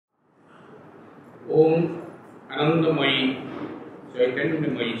ओम आनंदमयी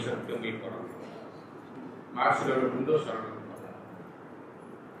चैतन्यमयी सत्यमयी परम माँ श्री अरविंद शरण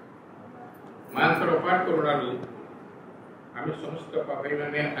माँ अपार करुणा आम समस्त भाई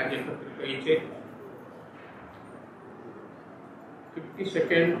मैंने आज एकत्रित होइछे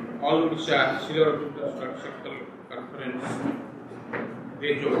 52nd all Odisha Shri Arvind circle conference रे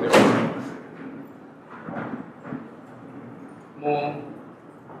जोग मो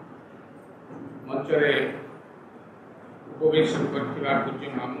मंचरे उपवेशन करथिबा पूज्य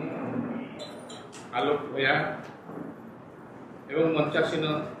मामू आलोक भैया एवं मंचासीन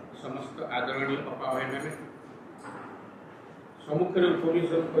समस्त आदरणीय अपा भाई मैंने सम्मुखें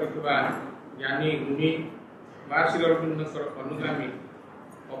उपवेशन करथिबा ज्ञानी गुणी माँ श्री अरविंद अनुगामी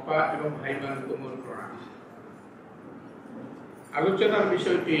अपा एवं भाई मान को मोर प्रणाम। आलोचनार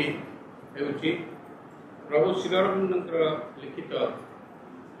विषयटी हेउछि प्रभु श्री अरविंद लिखित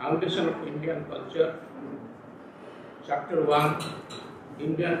foundation of Indian culture chapter 1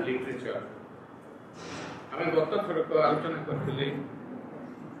 Indian literature. आम गत थरक आलोचना करथिले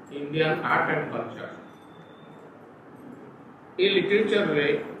इंडियन आर्ट एंड कल्चर। ये लिटरेचर रे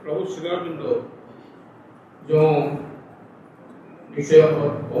प्रभु श्री अरविंद जो विषय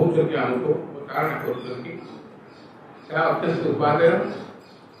कहते आमको धारणा कर अत्यंत उपादेय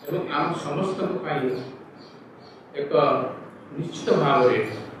एवं आम समस्त एक निश्चित भाव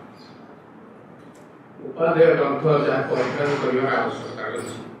उपादेय ग्रंथ जहाँ अध्ययन कर आवश्यकता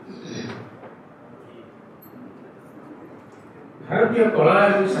रही। भारतीय कला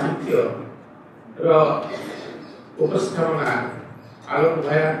एवं साहित्य उपस्थापना आलोक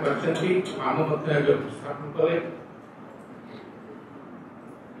भाया आम उपस्थापन कले।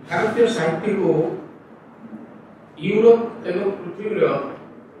 भारतीय साहित्य को यूरोप एवं पृथ्वी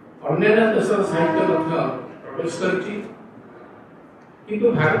अन्य देशर साहित्य प्रवेश कर किंतु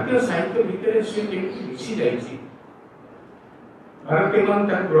भारतीय साहित्य भितर से मिसी जाइए भारतीय मन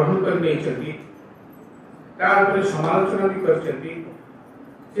ग्रहण कर समालोचना भी कर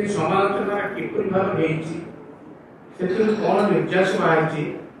समालोचना किपर भाव से कौन निर्यास बाहरी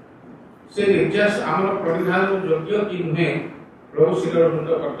से निर्यास आम परिधान योग्य कि नुहे प्रभु श्री अरविंद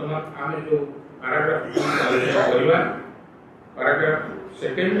वर्तमान आम जो पैराग्राफ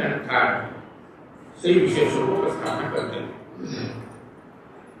 2nd and 3rd से विषय सब उपस्थापन करते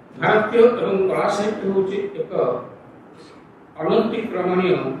भारतीय एवं कला साहित्य हूँ एक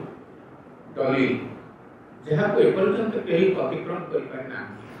अनतिक्रमणीय दलील जहाँ को एपर्यंत कहीं अतिक्रमण कर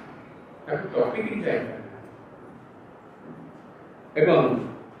टॉपिक जाए एवं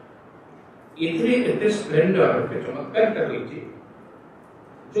इतने स्प्लेंडर चमत्कारिता रही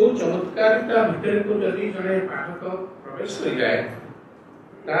जो चमत्कारिता भितर को जदि जड़े पाठक प्रवेश कर जाए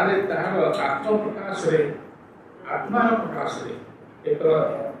तारे तार आत्म प्रकाश रे आत्मा प्रकाश रे एक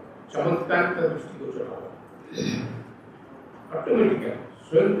चमत्कारिता दृष्टिगोचर ऑटोमेटिक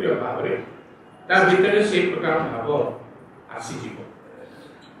स्वयं भाव ता भितर से प्रकार भाव आसीज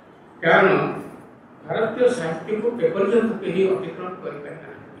कारण भारतीय साहित्य को एपर्यंत कहीं अतिक्रमण कर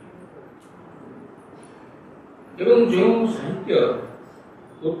एवं जो साहित्य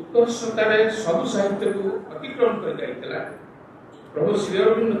उत्कर्षतार सब साहित्य को अतिक्रमण कर जाइतला प्रभु श्री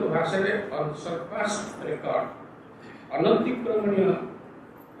अरविंद भाषा अनसरपास्ड रेकर्ड अनतिक्रमणीय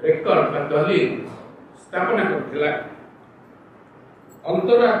रेकर्ड दलील स्थापना करथिला।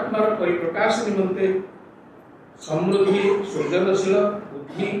 अंतरात्मार परिप्रकाश निमंते समृद्धि सृजनशील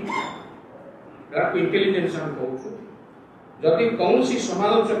बुद्धि इंटेलिजेंस हम कहूँ जदि कौन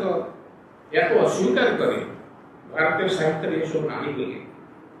समालोचक या अस्वीकार करे भारतीय साहित्य ये सब नहीं बोले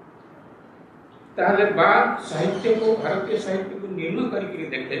ताहले साहित्य को भारतीय साहित्य को निर्णय करके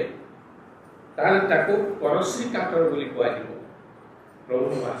देखे ताहले ताको परश्री कातर बोली कहजिवो प्रभु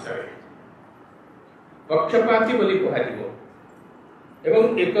भाषा पक्षपाती बोली कहजिवो एवं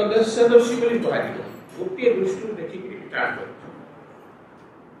एकदर्शी बोली कहजिवो गोटे दृष्टि देखिक विचार कर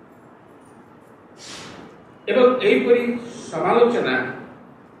एवं एहीपरि समालोचना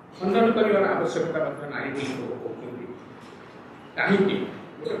खंडन कर आवश्यकता नहीं कहीं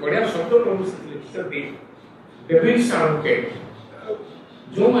गोटे बढ़िया शब्द प्रभु लिखित डेविल्स एडवोकेट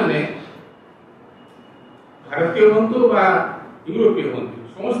जो माने भारतीय हूँ यूरोपीय हूँ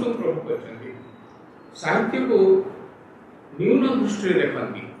समस्त प्रभु कहते साहित्य को न्यून दृष्टि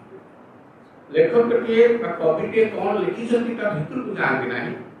देखती लेखक टे कविटे कौन लिखिं भीतर को जाती ना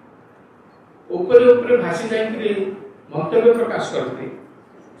ऊपर भासी जाए मंतव्य प्रकाश करते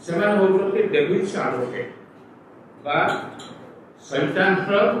से डेविल्स एडवोकेट बा शैतान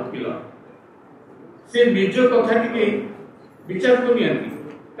वकील से निज कथा टी विचार को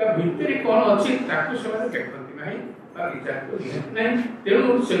भितर कौन अच्छी देखती ना विचार को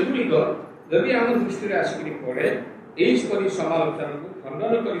तेणु सेगुड़िक जदि आम दृष्टि में आसिक पड़े यहीपरी समालोचना को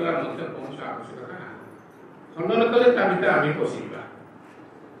खंडन करने कौन आवश्यकता ना खंडन कले भर आम पशिबा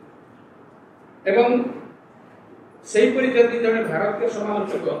एवं सेहीपरि जदि जड़े भारतीय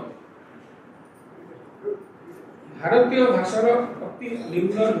समालोचक भारतीय भाषार अति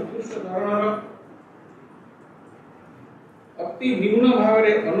निम्न निकृष्ट धरणर अति निम्न भाव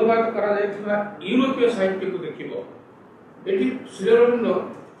में अनुवाद करा यूरोपीय साहित्य को देखिबो एठी श्रीअरविंद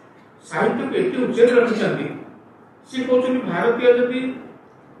साहित्य को एते उच्चरे रखिछन्ति से कहउछन्ति भारतीय जदि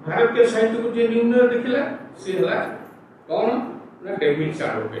भारतीय साहित्य को जे निम्न देखिला से हला कौन ना डेविड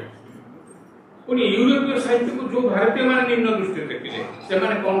चार्लोटे पुनी यूरोपीय साहित्य को जो भारतीय माने निम्न दृष्टि देखिले से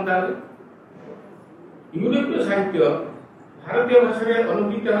माने कौन था यूरोपीय साहित्य भारतीय भाषा रे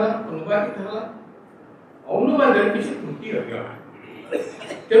अनुदित हला अनुवादित हला अनुवाद किसी त्रुटि रहिला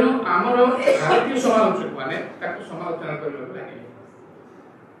तेणु आमर भारतीय समालोचक माने ताको समालोचना करबा लागि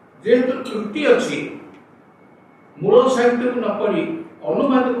जेहेतु त्रुटि अछि मूल साहित्य को न पढ़ी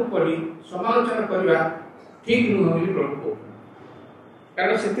अनुवाद को पढ़ी समालोचना करबा ठीक नुह बोली प्रभु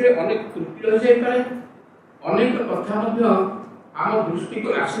कारण से अनेक त्रुटि रही जाए पारे अनेक कथा आम दृष्टि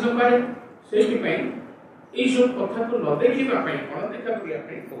को आसी न पारे से सब कथा को न देखा अणदेखा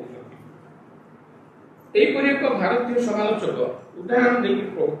करने एक भारतीय समालोचक उदाहरण देखिए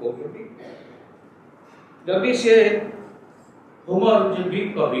प्रभु कहते जदि से होमर जे ग्रीक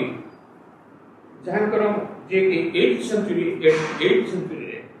कवि जहाँकर जे कि 8th सेंचुरी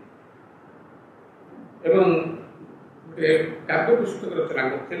एवं काव्य पुस्तक रचना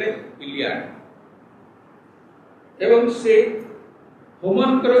करते इलियाड एवं से होमर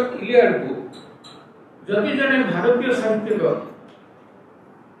इलियाड को जदि जड़े भारतीय साहित्य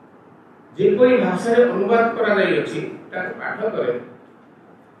जेपरी भाषा अनुवाद करा पाठ करे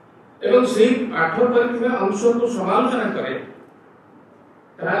एवं से पाठ कर अंश को समालोचना करे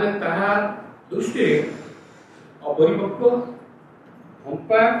दृष्टि अपरिपक्व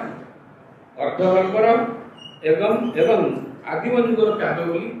हंपा अर्धगर्भर एवं एवं आदिम युगर काव्य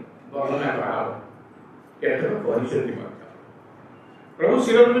बोली वर्णना कर प्रभु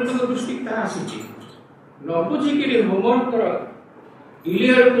श्रीअरविंद दृष्टि आसी न बुझिकी होमर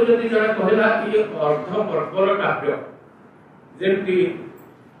इलियाड को जदि जड़े कहला ये अर्धगर्भर काव्य जेमती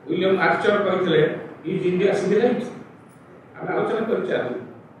विलियम आर्चर कहते इज इंडिया सिविलाइज आम आलोचना कर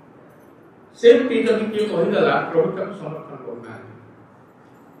सेमती जदि किए कहीदेला प्रभु तक समर्थन करना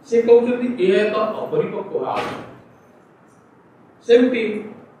से कहते यह एक अपरिपक्व भाव सेमती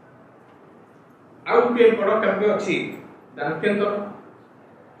आउ गोटे बड़ काव्य अच्छी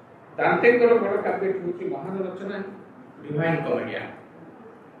दांतेकर बड़ काव्य हूँ महान रचना divine Commedia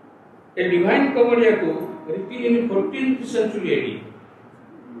a divine Commedia को रिटिन इन 14th सेंचुरी एडी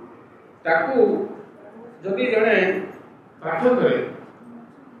ताकू जदि जड़े पाठ करे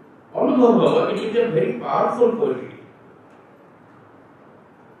अनुभव हो it is a very powerful poetry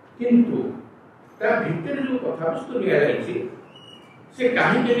किंतु ता भीतर जो कथावस्तु लिया जायछि से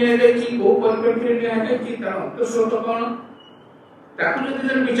काहे के लिया जायछि को परिप्रेक्षी लिया जायछि तार अंतस्रोत कोन ताकू जदि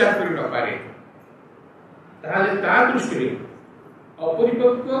जन विचार कर न पारे ताले ता दृष्टि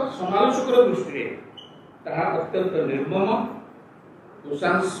अपरिपक्व समालोचक दृष्टि अत्यंत निर्मम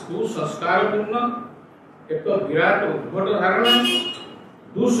कुसंस्कारपूर्ण एक विराट उद्भट धारणा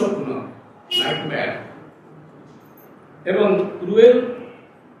दुस्वप्न नाइटमेयर एवं cruel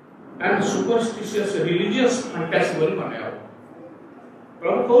and superstitious religious fantasy बोली माने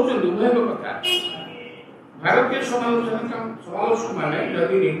प्रभु कहते उभय कथा भारतीय समालोचक माने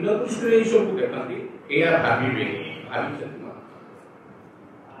यदि निम्न दृष्टि सब देखती या भावे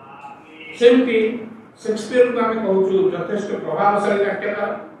सेमती शेक्सपियर को आम कहूँ यथेष्ट प्रभावशाली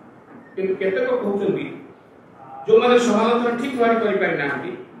नाट्यकार किंतु केतक कहते जो मैंने समालोचना ठीक भाव करना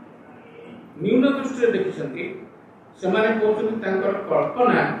न्यून दृष्टि देखी से कहते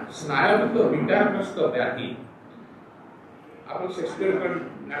कल्पना स्नायविक विकारग्रस्त व्याधि आप शेक्सपियर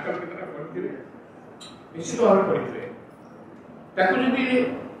नाटक केतटा पढ़ी निश्चित भाव पढ़ी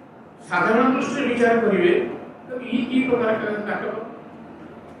साधारण दृष्टि विचार करेंगे तो ये प्रकार नाटक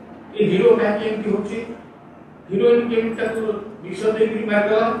ये हीरो कहीं होची हीरोइन के विष देकर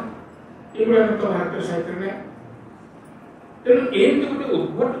मारदेला ये तो भारतीय साहित्य में तेणु एमती गोटे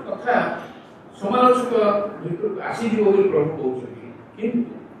उद्भट कथा समालोचक भर आसीज प्रभु कहते किंतु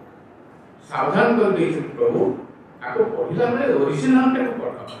सावधान कर प्रभु आपको पढ़ला बेले ओरिजिनाल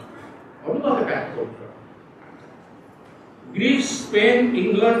पढ़ अनुवाद क्या ग्रीस स्पेन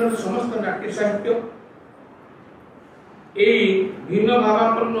इंग्लैंड समस्त नाट्य साहित्य भिन्न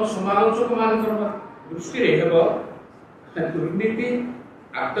भावापन्न समालोचक मान दृष्टि दुर्नीति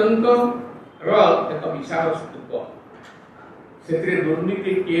आतंक एक विशाल स्तूप से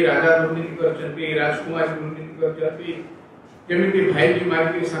दुर्नीति किए राजा दुर्नीति करछन्ती राजकुमार दुर्नीति करछन्ती केमिति भाई की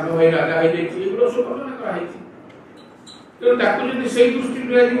मार के सानो भाई राजा हो जाई छी एगुलो सब कल्पना करा है तो ताकू जदि सेही दृष्टि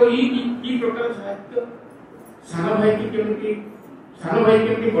लिया जीवो ई प्रकार साहित्य सानो भाई की केमिति सानो भाई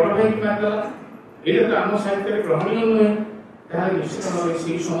केमिति बड़ भाई की मार देला एटा तो आम साहित्य ग्रहणीय नुहे तार निश्चित भाव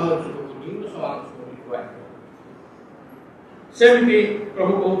से समालोचक को निम्न समालोचक लिखवा सेमती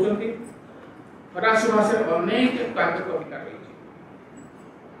प्रभु कहउछन्ती फरासी भाषा अनेक काव्य कविता रही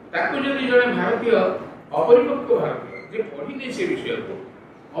ताकू जदि जड़े भारतीय अपरिपक्व भारतीय जे पढ़ी नहीं से विषय को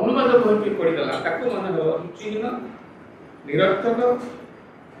अनुवाद करके पढ़ी देला ताकू मन हो रुचिहीन निरर्थक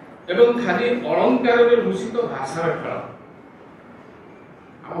एवं खाली अलंकार रे भूषित भाषार खेल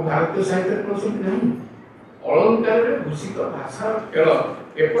आम भारतीय साहित्य प्रसिद्ध नहीं अलंकार रे भूषित भाषार खेल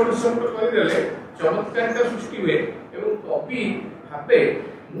एपट सेपट करदेले चमत्कारिता सृष्टि हुए एवं कवि भावे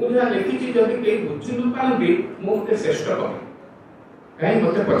मुझे लिखी जदि कई बुझी न पारती मुझे श्रेष्ठ कवि कहीं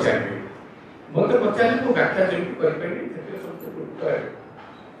मत पचारे तो व्याख्या जमी कर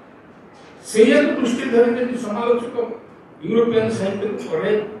दृष्टि धरी समालोचक यूरोपियन साहित्य को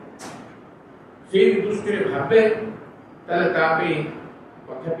पढ़े से दृष्टि भावे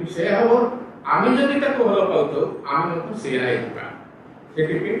कथापि से हम आम जदि भल पाऊ आम से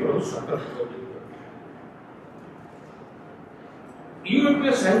प्रभु सतर्क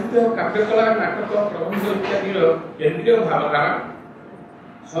यूरोपीय साहित्य काव्यकला नाटक प्रबंध इत्यादि केंद्रीय भावधारा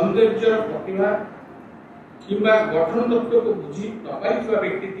सौंदर्य प्रतिभा किंबा गठन तत्व को बुझी नपारिଥିବା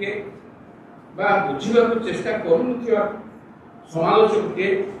व्यक्तिଟିଏ बा बुझिବାକୁ चेष्टा କରୁନଥିବା समालोचकଟିଏ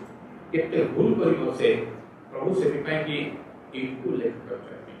କେତେ ଭୁଲ କରିବ ସେ ପ୍ରଭୁ ସେଥିପାଇଁ କି ଏଇକୁ ଲେଖ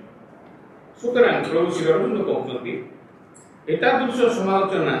କରିଛନ୍ତି ସୁତରାଂ ପ୍ରଭୁ ଶ୍ରୀ ଅରବିନ୍ଦ କହୁଛନ୍ତି ଏତାଦୃଶ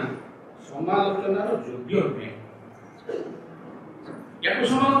ସମାଲୋଚନାର ଯୋଗ୍ୟ ନୁହେଁ याकु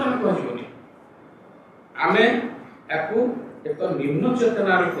समालोचना कहजिबनी आमे याकु एक निम्न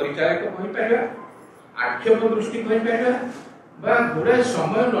चेतनार परिचायक कहि पाइबा आक्षेप दृष्टि कहि पाइबा बा गुडे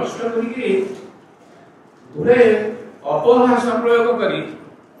समय नष्ट करिके गुडे अपभाषा प्रयोग करी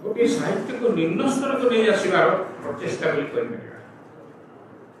गोटे साहित्य को निम्न स्तर को नहीं आसीबार प्रचेष्टा करि पाइबा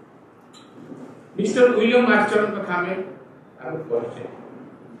मिस्टर विलियम मार्चर कथा में आगु पढिछे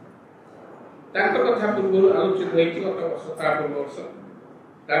तांकर कथा पूर्व आलोचित होइछि गत वर्ष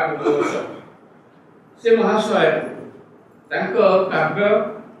ता पूर्व वर्ष से महाशय काव्य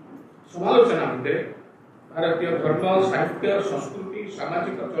समालोचना भितर भारतीय धर्म साहित्य संस्कृति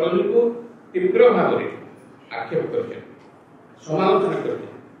सामाजिक चलन को तीव्र भाव में आक्षेप कर समालोचना कर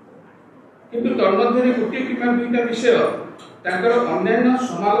किंतु तन्मध्य गोटे कि दुईटा विषय अन्य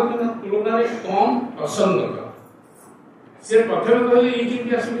समालोचना तुलन में कम असंगत से प्रथम कहले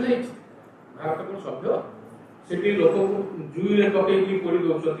ये आसमिला भारत को सभ्य सेठी लोक जुई रे पकई की पोड़ी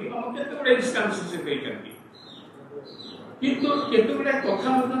दोछथि हम केते बडे इंस्टेंस से कहचंती किंतु केते बडे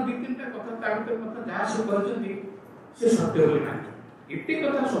कथा मतलब दि तीनटा कथा ता भीतर मतलब जहा से कहचंती से सत्य होई ना इति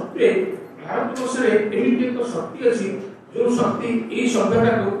कथा सत्य भारत वर्ष रे एमिति एक शक्ति अछि जो शक्ति ए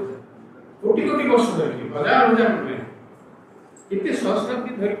सभ्यता को कोटि कोटि वर्ष धरि हजार हजार में इति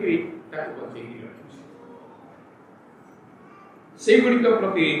संस्कृति धरि के ताको बचै की से गुडी का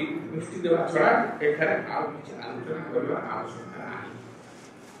प्रति दृष्टि देवा छड़ा एठारे आउ किछि आलोचना करबा आवश्यकता नाही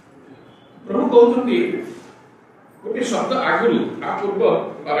प्रभु कहउछन्ती गोटे शब्द आगुरु आ पूर्व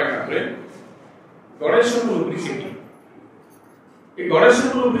पैराग्राफ रे गणेश लुब्रिसिटी ए गणेश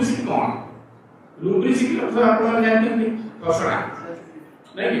लुब्रिसिटी कोन लुब्रिसिटी अर्थ आपण जानते कसड़ा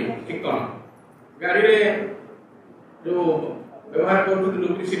नहीं कि कोन गाड़ी रे जो व्यवहार करते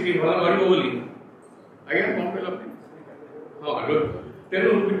लुब्रिसिटी भलो गाड़ी बोली आगे कोन पे लगते हां तेनु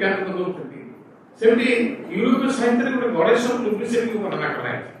विज्ञान को कहउछन्ती सेमती यूरोपीय साहित्य रे गोटे गणेश लुब्रिसिटी को वर्णना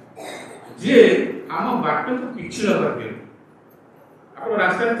कराय जे आम बाट को पिछला कर दे आपण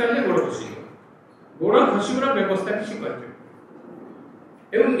रास्ता चलले गोड़ खसिबर व्यवस्था किसी करते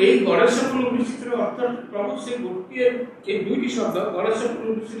एवं एई गणेश लुब्रिसिटी रो अर्थ प्रभु से गोटे ए दुईटी शब्द गणेश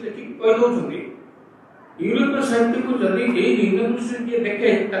लुब्रिसिटी लेखि कहि दोछन्ती यूरोपीय साहित्य को जदि एई निम्न दृष्टि के देखे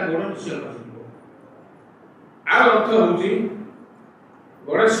ता गोड़ निश्चय करथिबो आर अर्थ होउची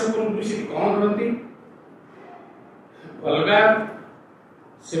गणेश लुब्रिसिटी कौन करती vulgar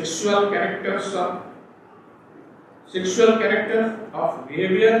sexual character of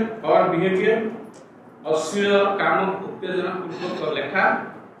behavior or behavior अश्लील काम उत्तेजना पूर्वक लेखा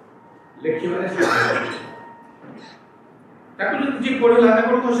लेखिबारे ताकू जे पढला ता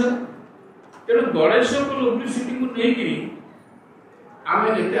कोन कहस तेनु गणेश लुब्रिसिटी को नै कि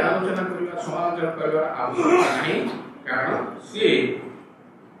आमे जेते आलोचना करबा समालोचना करबा आवश्यकता नाही कारण से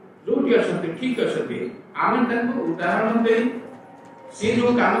जोटी असते ठीक असते आमे ताको उदाहरण दे से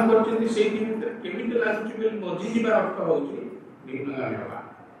जो काम करछन्ती से भीतर केमिति लागुची बेल मजी जीवा अर्थ होउची निम्नगामी होगा।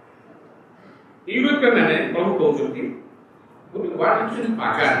 यूरोपीय मैंने प्रभु कहते व्हाट एक्चुअली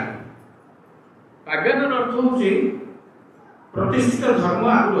पागान पागान अर्थ हूँ प्रतिष्ठित धर्म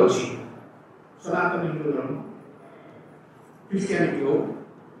आगु अच्छी सनातन हिंदू धर्म क्रिश्चियानिटी हो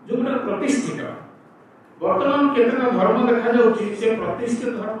जो प्रतिष्ठित वर्तमान केतन धर्म देखा जाउछि से प्रतिष्ठित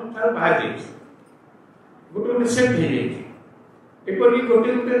धर्म ठार बाहर जाइछि गोटे गोटे सेट हो जाइछि एपरि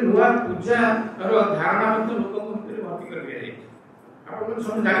गोटे गोटे नुआ पूजा और धारणा मत लोक भितर भर्ती कर दिया जाइछि आपण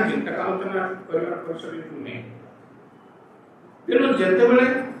सब जानि चिंता आलोचना परिवार परिसर नहीं तेणु जेते बेले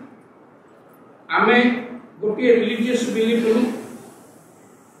आमे गोटे रिलीजियस बिलीफ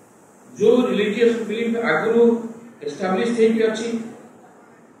जो रिलीजियस बिलीफ आगु एस्टाब्लिश हेकि अछि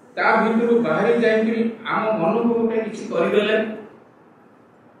ता भितर बाहर जाइकि आम मन को गोटे किसी करदेले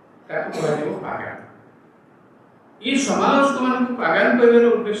ताको कहबो पागान ये समालोचक मान पागान कहबार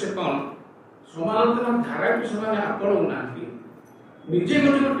उद्देश्य कौन समालोचना धारा के समान आपणौ नांती निजे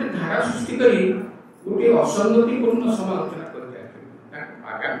गोटे धारा सृष्टि करी गोटे असंगतिपूर्ण समालोचना करते ताको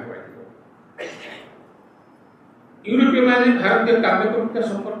पागान कहबो। यूरोपीय माने भारतीय काव्य कविता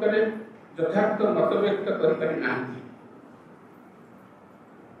संपर्क में यथार्थ मत व्यक्त कर पारि नांती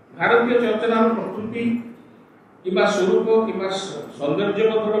भारतीय चर्चनार प्रकृति किंबा स्वरूप किंबा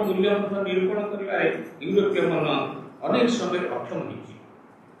सौंदर्यबोधर मूल्यबोध निरूपण करिबारे यूरोपीय मन अनेक समय अक्षम होइछि।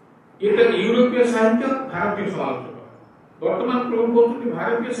 ये यूरोपीय साहित्य भारतीय समालोचक वर्तमान प्रभु कहते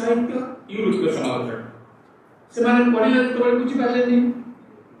भारतीय साहित्य यूरोपीय समालोचक से माने पढ़िले तो बुझी पाले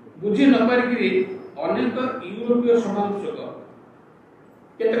बुझी न पारिकरी अनेक यूरोपीय समालोचक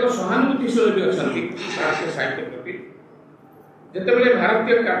केतक सहानुभूतिशील भी अछंती भारतीय साहित्य प्रति जेतेबेले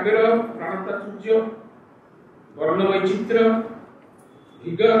भारतीय काव्यर प्राणप्राचुर्य वर्ण वैचित्र्य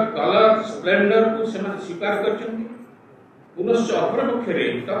फिगर कलर स्प्लेंडर को सेमाने स्वीकार करछंती पुनश्च अपर पक्षरे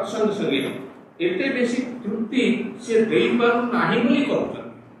तत्संग संगे एते बेसी तृप्ति से देई पारु नाही बोली कहउछंती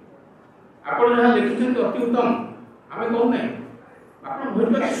आपण जहा लिखिछंती अति उत्तम आमे कहू नै आपण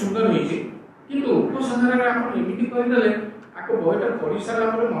बहुत सुंदर होइछि किंतु उपसंहार आपण एमिति कहि देले आको बहिटा पढि सारा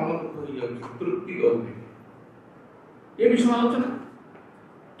पर मन दुख होई जाउछि तृप्ति कहउछि ये भी समालोचना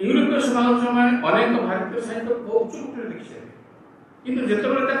यूरोपीय समालोचना माने अनेक भारतीय साहित्य बहुत उच्च लिखिसे किंतु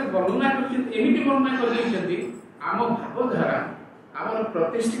जेतेबेले ताको वर्णना करछित एमिति वर्णना करछित आम भावधारा आम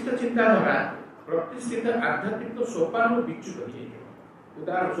प्रतिष्ठित चिंताधारा प्रतिष्ठित आध्यात्मिक सोपान विच्युत हो जाए।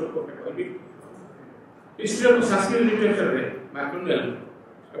 उदाहरण स्वरूप कहबी हिस्ट्री ऑफ संस्कृत लिटरेचर रे मैक्डोनाल्ड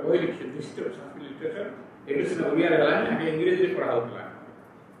बही लिखित हिस्ट्री ऑफ संस्कृत लिटरेचर एबे से ओडिया रे हला आगे इंग्लिश रे पढ़ा होतला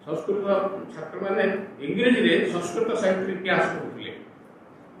संस्कृत छात्र माने इंग्रेजी रे संस्कृत साहित्य इतिहास पढुले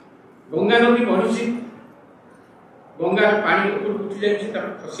गंगा नदी बहिछि गंगा पानी ऊपर उठी जाइछि त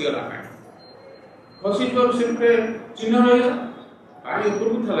खसी गला पानी खसी पर सिंपे चिन्ह रहला पानी ऊपर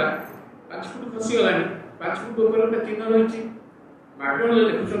उठला 5 फुट खसी गलानी 5 फुट ऊपर एक चिन्ह रहिछि McDonald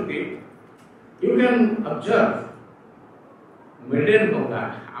लिखुछंती you can observe maiden Ganga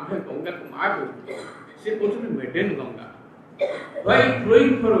आमे गंगा को मां को से कहछन maiden Ganga while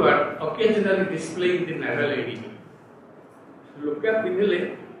flowing forward occasionally displaying the narrow lady लोका पिनले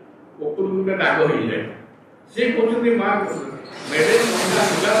ऊपर गुंडा दाग हो जाए से कहछन मां मेडेन गंगा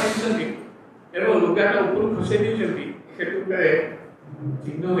गंगा पिनछंती एवं लोकाटा ऊपर खसे दिछंती सेटुरे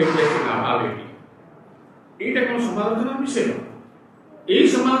चिन्ह हो जाए नाभा लेडी एटा कोन समालोचना विषय एई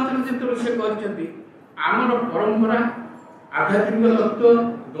समालोचना जेतो से करछंती आमर परंपरा आध्यात्मिक तत्व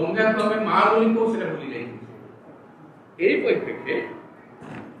गंगा को हमें मां बोली को से बोली जाई एई परिप्रेक्षे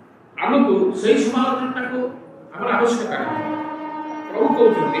आमको सही समालोचना को हमर आवश्यकता प्रभु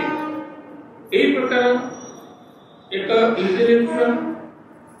कहउछंती एई प्रकार एक इंटेलेक्चुअल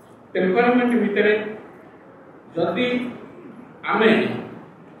टेम्परामेंट भितरे जदि आमे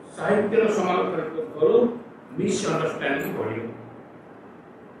साहित्यर समालोचना करू मिस अंडरस्टैंडिंग बढ़ियो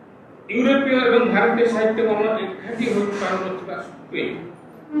यूरोपीय एवं भारतीय साहित्य मन एकाठी हो पार नथिबा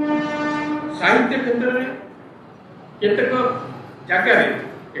साहित्य क्षेत्र में केतक जगार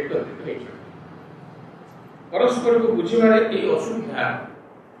एकत्रित होइछ परस्पर को बुझिबारे ए असुविधा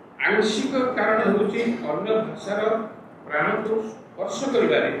आंशिक कारण होछि अन्य भाषार प्राण को स्पर्श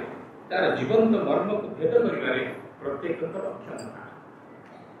करिबारे तार जीवंत मर्म को भेद करिबारे प्रत्येककर अक्षमता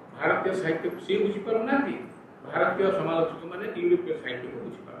भारतीय साहित्य को से बुझि पार नाथि भारतीय समालोचक माने यूरोपीय साहित्य को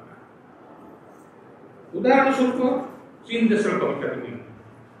बुझि पार ना उदाहरण स्वरूप चीन देशर कविता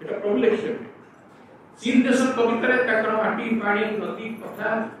एटा प्रॉब्लम चीन देश कविता ताकर माटी पानी नदी कथा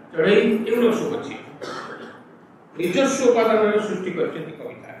चढ़ई एगुलो सब अच्छी निजस्व उपादान सृष्टि करछंती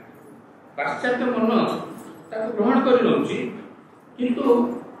कविता पाश्चात्य मन ताको ग्रहण कर लउची किंतु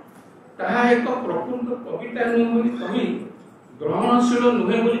ताहा एक प्रकृत कविता नुहे बोली कहि ग्रहणशील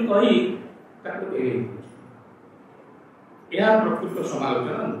नुहे बोली कहि ताको एरे यह प्रकृत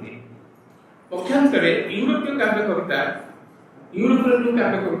समालोचना नुहे। पक्षांतरे यूरोपीय काव्य कविता यूरोप जो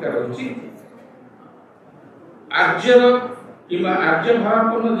काव्य कविता रही आर्यर कि आर्य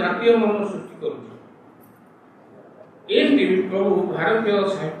भावापन्न जातीय मन सृष्टि कर प्रभु भारतीय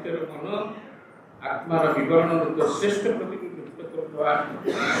साहित्य मन आत्मार विवरण रूप श्रेष्ठ प्रतिनिधित्व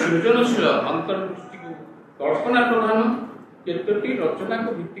सृजनशील अंतर्दृष्टि को कल्पना प्रधान केतोटी रचना को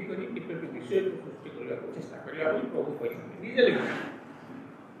भित्ति करी केतोटी विषय को सृष्टि करने को चेष्टा करिया बोली प्रभु कहते निजे लिखा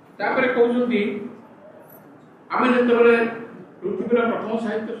तापर कहउछंती आमे जेतबेले पृथ्वीर प्रथम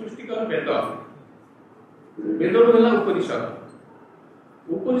साहित्य सृष्टि कला वेद वेद होला उपनिषद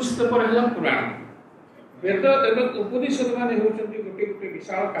उपनिषद पर होला पुराण वेद एवं उपनिषद माने होउछंती गोटे गोटे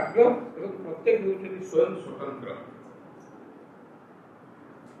विशाल काव्य एवं प्रत्येक होउछंती स्वयं स्वतंत्र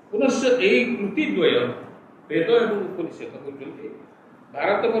पुनश्च एई कृति द्वय वेद एवं उपनिषद होउछंती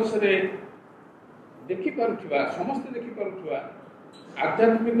भारत वर्ष रे देखि पारुथिबा समस्त देखि पारुथिबा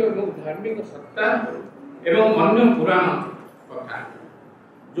आध्यात्मिक एवं धार्मिक सत्ता एवं अन्य पुराण कथा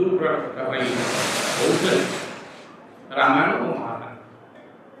जो पुराण कथा भाई रामायण और Mahabharat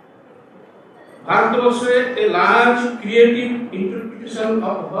Bharatvarsh a large creative interpretation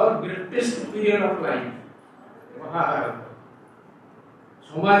of her greatest period of life Mahabharat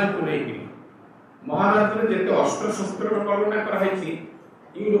समाज को लेकर महाभारत में जेते अस्त्र शस्त्र वर्णना कराई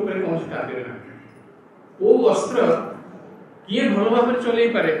यूरोप रे कौन काव्य ना वो अस्त्र किए भल भाव चलई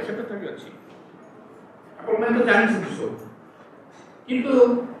पारे से कथा भी अच्छी आपण मैं तो जानि छी सब किंतु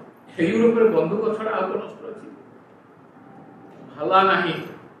यूरोप रे बंदूक छड़ा आ कोन अस्त्र अछि भाला नहीं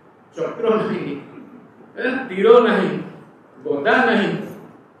चक्र नहीं तीर नहीं गदा नहीं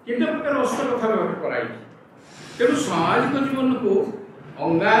कितने प्रकार अस्त्र कथा व्यवहार कराई तेणु सामाजिक जीवन को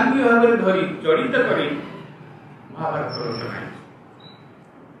अंगांगी भाव में धरी जड़ित करी महाभारत रचना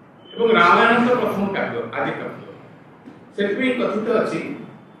एवं रामायण तो प्रथम काव्य आदि काव्य से कथित अच्छी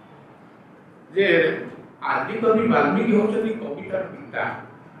जे आदि कवि वाल्मीकि होचंती कवितार पिता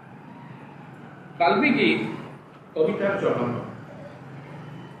वाल्मीकि कवितार जनक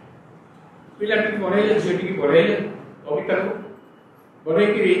पिलाटी पढ़ाइले झीटी पढ़ाइले कविता को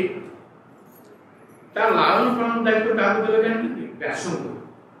पढ़ाई ता लालन पालन दायित्व ताको देले जानती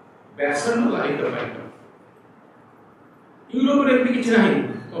व्यासन लाइट पाइट यूरोप रे एमती किछि नाही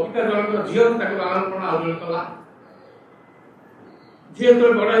कविता जनक झील ताको लालन पालन आउल कला झील तो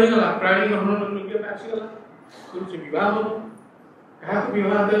बड़ा ही गला प्राणी ग्रहण योग्यता आसीगला तुलसी विवाह हो कहा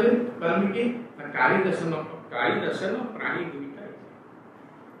विवाह देले वाल्मीकि कालिदास प्राणी दुईटा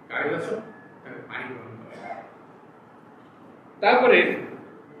कालिदास पानी तापरे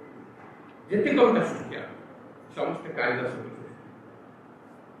जेते कविता सृष्टि समस्त कालिदास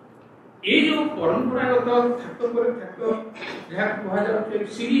ये जो परंपरागत ठाक पर ठाक जहाँ कहा जाए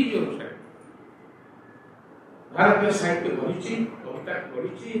सीरीज अनुसार भारतीय साहित्य बढ़ी कविता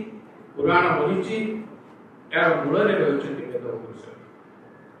बढ़ी पुराण बढ़ी यार मूल रही वेद उपनिषद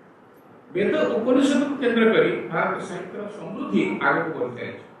वेद उपनिषद को केंद्र करी भारतीय साहित्य समृद्धि आगे बढ़ी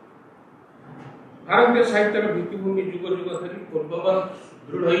जाए भारतीय साहित्य भित्तिभूमि जुग जुग धरी पूर्ववत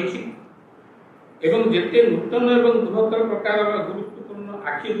सुदृढ़ होइछि एवं जेते नूतन एवं बृहत्तर प्रकार गुरुत्वपूर्ण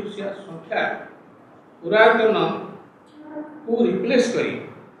आखि दृश्य संख्या पुरातन को रिप्लेस करी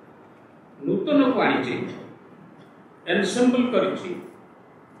नूतन को आनिछि एनसेम्बल करिछि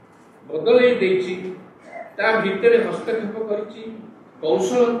बदलै दैछि ता भितरे हस्तक्षेप करिछि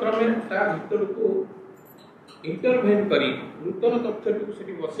कौशल क्रमे ता भितर को इंटरवेन करी नूतन तथ्य को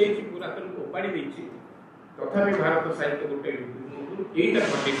सेठी बसैछि पुरातन को उपाड़ी दैछि तथापि भारत साहित्य गोटे एटा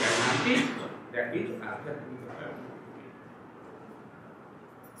घटे कानांती दैट इज आध्यात्मिकता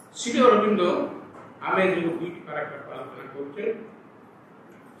श्री अरविंद आमे जो दुईटी पैराग्राफ आलोचना करछे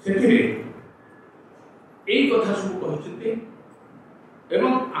सेथिरे एई कथा सब कहिसते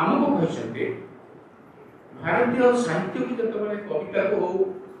एवं आमको कहिसते भारतीय साहित्य की जतबेले कविता को हो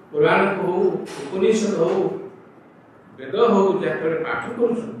पुराण को हो उपनिषद हो वेद हो जतबेले पाठ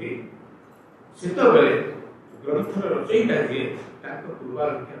करूछंती सेतबेले ग्रंथर रचयिता जे ताको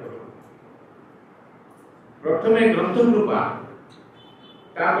पूर्वालोचना करो प्रथमे ग्रंथ कृपा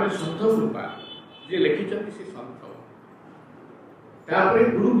तापर संत कृपा जे लिखिछंती से संत तापर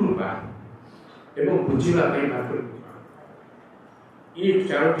गुरु कृपा एवं बुझिबा पई ठाकुर कृपा ये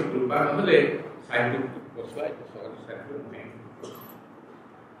चारोटी कृपा नहले साहित्य बसवा एक सहज साहित्य में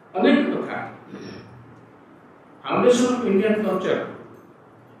अनेक कथा फाउंडेशन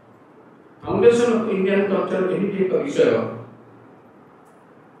ऑफ इंडियन कल्चर एमिति एक विषय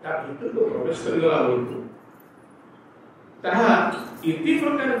ता भीतर को प्रवेश करगला बोलतो ताहा इति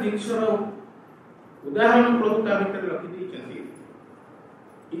प्रकार जिनसर उदाहरण प्रभुता भीतर रखि दैछथि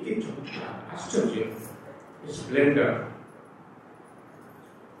इति चमत्कार आश्चर्य स्प्लेंडर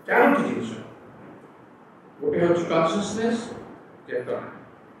चारोटी जिनिस गोटे हूँ कन्सियसनेस चेतना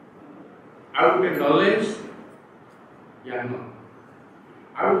आ गोटे नॉलेज ज्ञान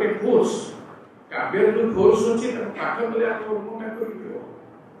आ गोटे फोर्स काव्य जो फोर्स अच्छी पाठ कले आत्मटा कर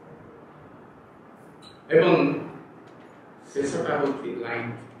शेषटा हूँ line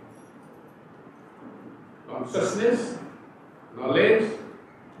consciousness knowledge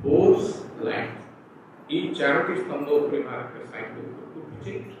force light ये चारोटी स्तंभ उपर भारतीय साहित्य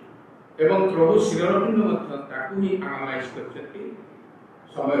उठी एवं प्रभु श्रीअरविंद ही एनालाइज कर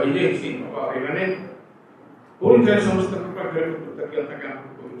समय हो जाने पुणी थे समस्त कृतज्ञता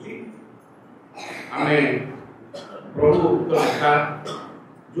ज्ञापन करुच्ची आमे प्रभु लेखा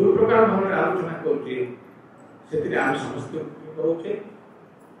जो प्रकार भाव में आलोचना करुचे आम समस्त होचे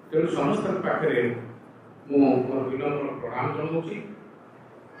तेणु समस्त पाखे मोर विनम्र प्रणाम जनाऊँगी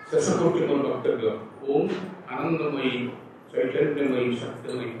शेष करुच्ची मोर वक्तव्य ओम आनंदमयी चैतन्यमयी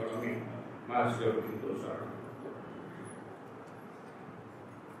सत्यमयी परमे माँ श्री अरविंद शरण